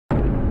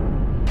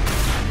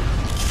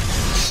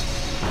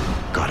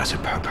has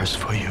a purpose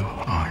for you,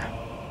 Arn.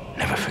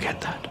 Never forget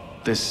that.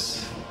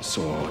 This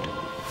sword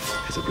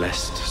is a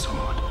blessed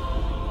sword.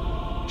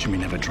 You may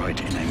never draw it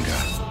in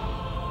anger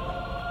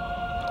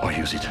or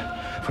use it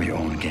for your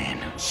own gain.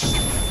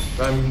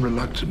 I'm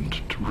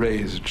reluctant to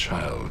raise a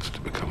child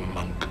to become a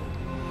monk.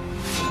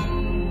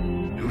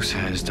 Who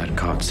says that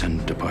God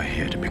sent the boy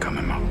here to become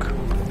a monk?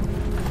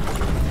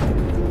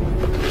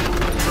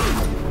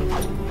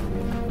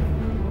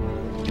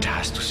 It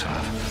has to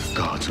serve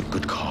God's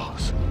good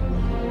cause.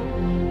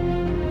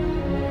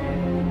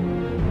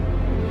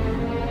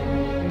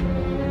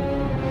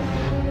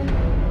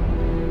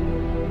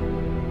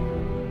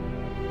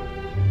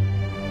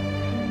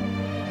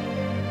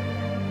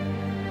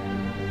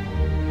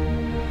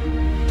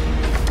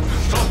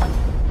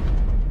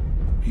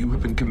 You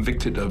have been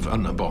convicted of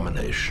an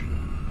abomination,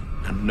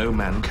 and no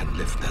man can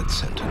lift that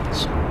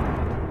sentence.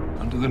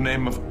 Under the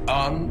name of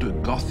Arn de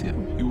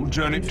Gothium, you will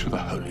journey to the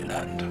Holy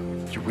Land.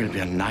 You will be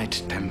a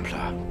Knight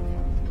Templar.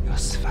 Jag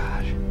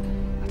svär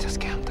att jag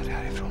ska hämta dig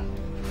härifrån.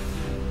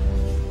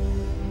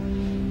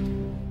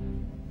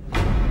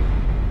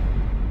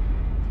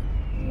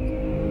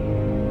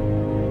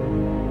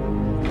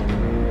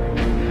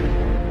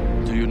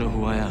 Do you know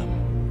who I am?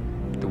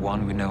 The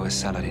one we know as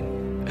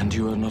Saladin. And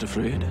you are not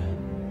afraid?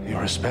 You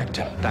respect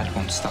him. That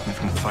won't stop me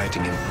from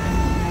fighting him.